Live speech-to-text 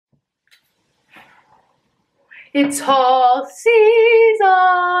It's haul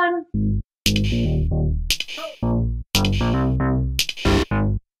season.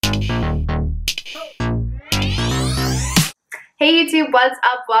 Hey YouTube, what's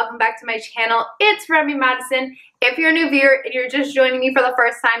up? Welcome back to my channel. It's Remy Mattison. If you're a new viewer and you're just joining me for the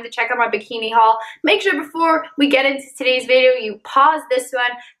first time to check out my bikini haul, make sure before we get into today's video, you pause this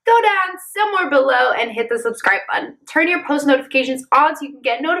one, go down somewhere below and hit the subscribe button. Turn your post notifications on so you can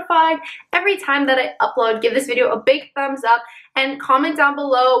get notified every time that I upload. Give this video a big thumbs up and comment down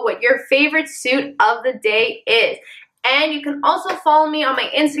below what your favorite suit of the day is. And you can also follow me on my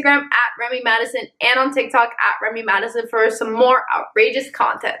Instagram at Remy Mattison and on TikTok at Remy Mattison for some more outrageous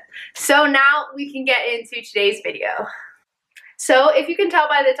content. So now we can get into today's video. So if you can tell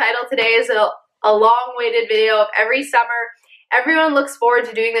by the title, today is a long-awaited video of every summer. Everyone looks forward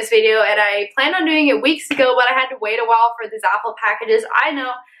to doing this video, and I planned on doing it weeks ago, but I had to wait a while for the Zaful packages. I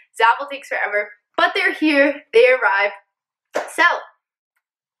know, Zaful takes forever, but they're here, they arrived. So,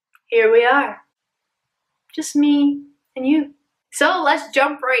 here we are. Just me and you. So let's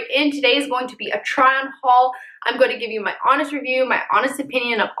jump right in. Today is going to be a try-on haul. I'm going to give you my honest review, my honest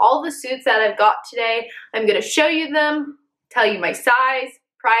opinion of all the suits that I've got today. I'm going to show you them, tell you my size,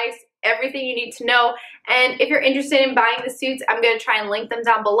 price, everything you need to know. And if you're interested in buying the suits, I'm going to try and link them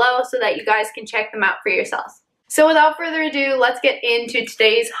down below so that you guys can check them out for yourselves. So without further ado, let's get into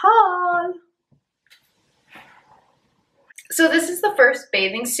today's haul. So this is the first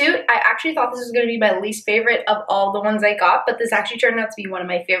bathing suit. I actually thought this was going to be my least favorite of all the ones I got, but this actually turned out to be one of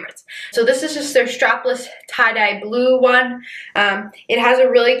my favorites. So this is just their strapless tie-dye blue one. It has a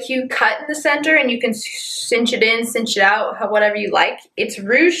really cute cut in the center, and you can cinch it in, cinch it out, whatever you like. It's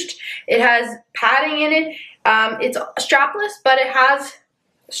ruched. It has padding in it. It's strapless, but it has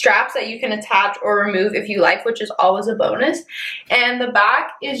straps that you can attach or remove if you like, which is always a bonus. And the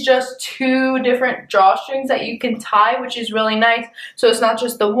back is just two different drawstrings that you can tie, which is really nice. So it's not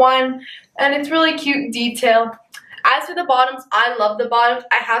just the one, and it's really cute detail. As for the bottoms, I love the bottoms.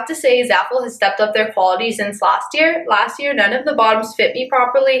 I have to say Zaful has stepped up their quality since last year. Last year, none of the bottoms fit me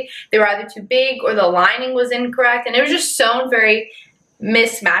properly. They were either too big or the lining was incorrect, and it was just sewn very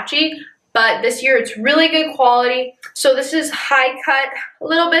mismatchy. But this year it's really good quality. So this is high cut, a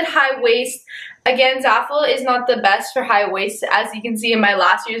little bit high waist. Again, Zaful is not the best for high waist, as you can see in my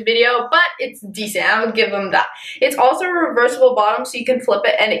last year's video, but it's decent. I would give them that. It's also a reversible bottom, so you can flip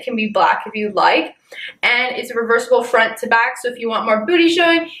it and it can be black if you like. And it's a reversible front to back, so if you want more booty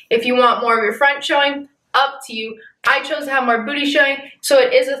showing, if you want more of your front showing, up to you. I chose to have more booty showing, so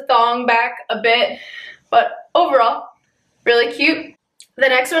it is a thong back a bit, but overall, really cute. The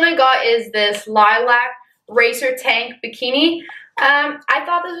next one I got is this lilac racer tank bikini. I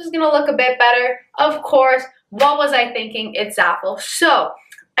thought this was going to look a bit better. Of course, what was I thinking? It's Zaful. So,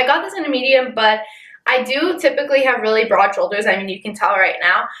 I got this in a medium, but I do typically have really broad shoulders. I mean, you can tell right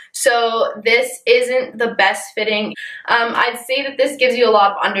now. So, this isn't the best fitting. I'd say that this gives you a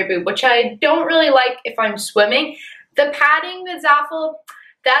lot of underboob, which I don't really like if I'm swimming. The padding with Zaful,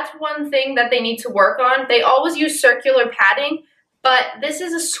 that's one thing that they need to work on. They always use circular padding. But this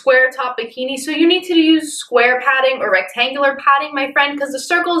is a square top bikini, so you need to use square padding or rectangular padding, my friend, because the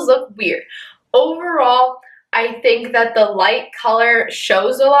circles look weird. Overall, I think that the light color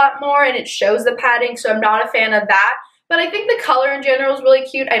shows a lot more and it shows the padding, so I'm not a fan of that. But I think the color in general is really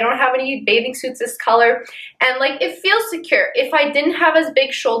cute. I don't have any bathing suits this color, and like it feels secure. If I didn't have as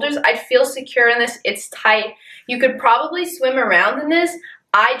big shoulders, I'd feel secure in this. It's tight. You could probably swim around in this.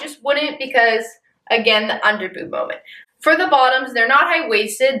 I just wouldn't because, again, the underboob moment. For the bottoms, they're not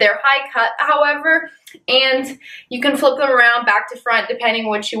high-waisted, they're high-cut, however, and you can flip them around back to front depending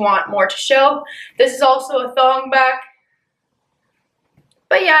what you want more to show. This is also a thong back.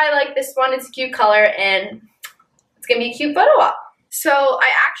 But yeah, I like this one. It's a cute color, and it's going to be a cute photo op. So I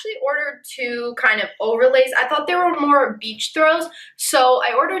actually ordered two kind of overlays. I thought they were more beach throws, so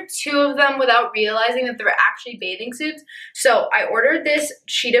I ordered two of them without realizing that they were actually bathing suits. So I ordered this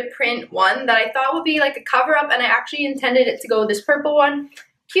cheetah print one that I thought would be like a cover up, and I actually intended it to go with this purple one.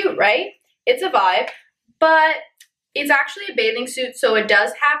 Cute, right? It's a vibe, but it's actually a bathing suit, so it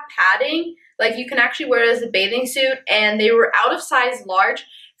does have padding. Like you can actually wear it as a bathing suit, and they were out of size large.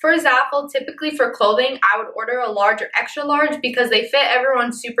 For Zaful, typically for clothing, I would order a large or extra large because they fit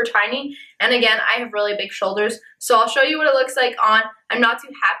everyone super tiny. And again, I have really big shoulders, so I'll show you what it looks like on. I'm not too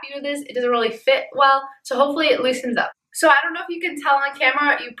happy with this. It doesn't really fit well, so hopefully it loosens up. So I don't know if you can tell on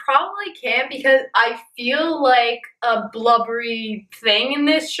camera. You probably can because I feel like a blubbery thing in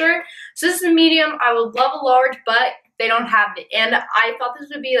this shirt. So this is a medium. I would love a large, but they don't have it. And I thought this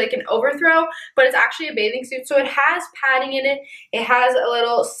would be like an overthrow, but it's actually a bathing suit. So it has padding in it. It has a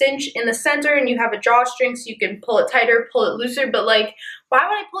little cinch in the center, and you have a drawstring so you can pull it tighter, pull it looser. But like, why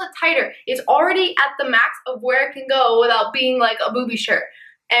would I pull it tighter? It's already at the max of where it can go without being like a booby shirt.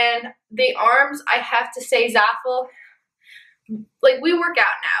 And the arms, I have to say, Zaful, like, we work out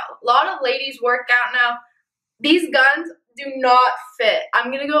now. A lot of ladies work out now. These guns do not fit.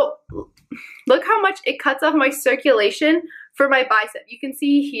 I'm gonna go, look how much it cuts off my circulation for my bicep. You can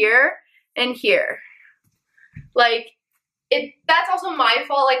see here and here. Like, that's also my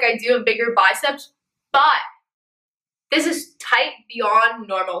fault. Like, I do have bigger biceps, but this is tight beyond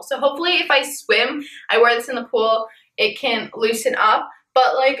normal. So hopefully if I swim, I wear this in the pool, it can loosen up.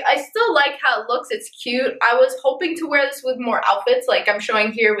 But like, I still like how it looks. It's cute. I was hoping to wear this with more outfits, like I'm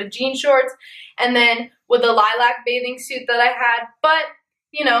showing here with jean shorts, and then with the lilac bathing suit that I had. But,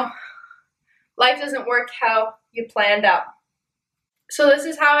 you know, life doesn't work how you planned out. So this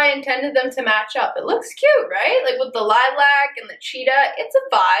is how I intended them to match up. It looks cute, right? Like with the lilac and the cheetah, it's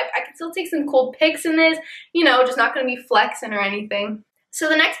a vibe. I can still take some cool pics in this, you know, just not gonna be flexing or anything. So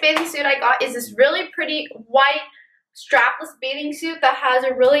the next bathing suit I got is this really pretty white strapless bathing suit that has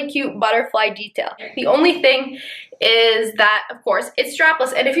a really cute butterfly detail. The only thing is that, of course, it's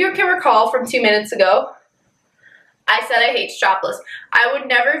strapless. And if you can recall from 2 minutes ago, I said I hate strapless. I would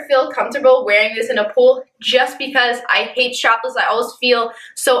never feel comfortable wearing this in a pool just because I hate strapless. I always feel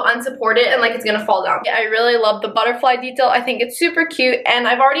so unsupported and like it's gonna fall down. I really love the butterfly detail. I think it's super cute, and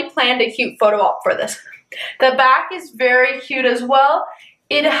I've already planned a cute photo op for this. The back is very cute as well.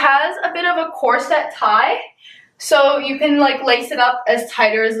 It has a bit of a corset tie, so you can like lace it up as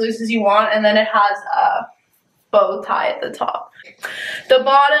tight or as loose as you want, and then it has a bow tie at the top. The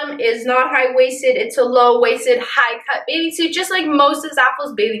bottom is not high-waisted, it's a low-waisted, high-cut bathing suit, just like most of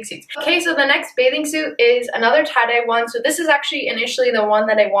Zaful's bathing suits. Okay, so the next bathing suit is another tie-dye one. So this is actually initially the one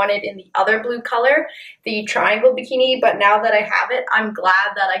that I wanted in the other blue color, the triangle bikini, but now that I have it, I'm glad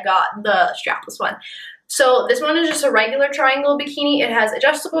that I got the strapless one. So this one is just a regular triangle bikini. It has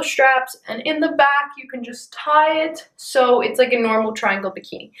adjustable straps, and in the back you can just tie it, so it's like a normal triangle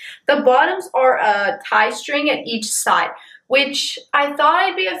bikini. The bottoms are a tie string at each side, which I thought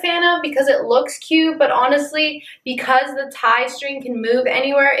I'd be a fan of because it looks cute, but honestly, because the tie string can move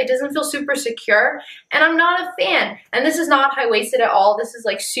anywhere, it doesn't feel super secure, and I'm not a fan. And this is not high-waisted at all. This is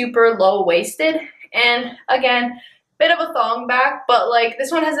like super low-waisted, and again, bit of a thong back, but like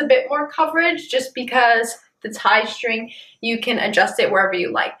this one has a bit more coverage just because the tie string, you can adjust it wherever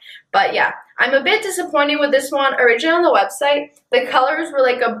you like. But yeah, I'm a bit disappointed with this one. Originally on the website, the colors were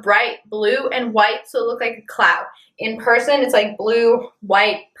like a bright blue and white, so it looked like a cloud. In person, it's like blue,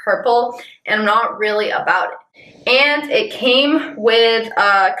 white, purple, and I'm not really about it. And it came with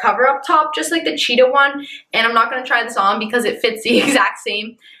a cover up top, just like the cheetah one, and I'm not gonna try this on because it fits the exact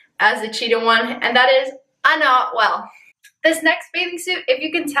same as the cheetah one, and that is not well. This next bathing suit, if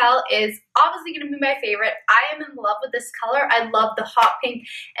you can tell, is obviously going to be my favorite. I am in love with this color. I love the hot pink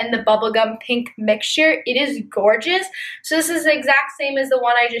and the bubblegum pink mixture. It is gorgeous. So this is the exact same as the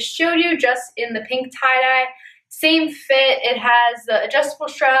one I just showed you, just in the pink tie-dye. Same fit. It has the adjustable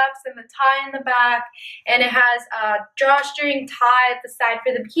straps and the tie in the back, and it has a drawstring tie at the side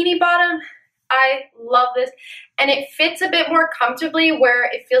for the bikini bottom. I love this, and it fits a bit more comfortably where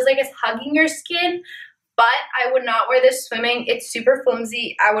it feels like it's hugging your skin. But I would not wear this swimming. It's super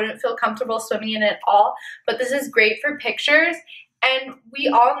flimsy. I wouldn't feel comfortable swimming in it at all. But this is great for pictures. And we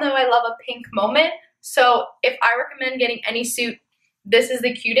all know I love a pink moment. So if I recommend getting any suit, this is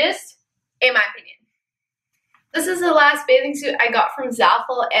the cutest, in my opinion. This is the last bathing suit I got from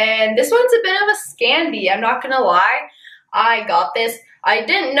Zaful. And this one's a bit of a Scandi. I'm not going to lie. I got this. I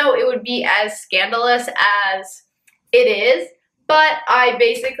didn't know it would be as scandalous as it is. But I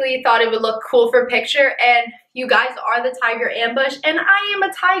basically thought it would look cool for picture, and you guys are the tiger ambush, and I am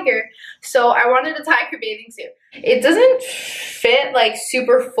a tiger, so I wanted a tiger bathing suit. It doesn't fit like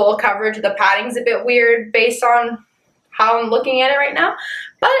super full coverage. The padding's a bit weird based on how I'm looking at it right now,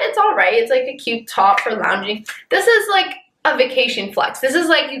 but it's alright. It's like a cute top for lounging. This is like a vacation flex. This is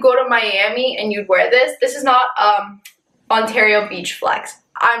like you go to Miami and you'd wear this. This is not Ontario beach flex.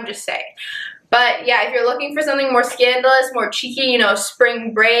 I'm just saying. But yeah, if you're looking for something more scandalous, more cheeky, you know,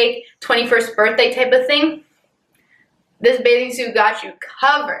 spring break, 21st birthday type of thing, this bathing suit got you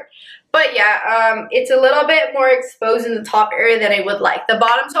covered. But yeah, it's a little bit more exposed in the top area than I would like. The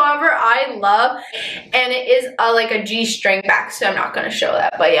bottoms, however, I love, and it is like a G-string back, so I'm not going to show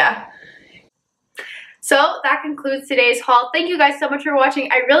that, but yeah. So that concludes today's haul. Thank you guys so much for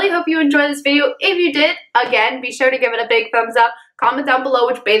watching. I really hope you enjoyed this video. If you did, again, be sure to give it a big thumbs up. Comment down below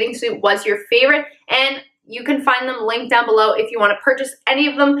which bathing suit was your favorite. And You can find them linked down below if you want to purchase any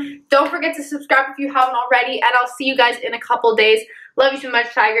of them. Don't forget to subscribe if you haven't already, and I'll see you guys in a couple days. Love you so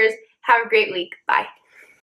much, Tigers. Have a great week. Bye.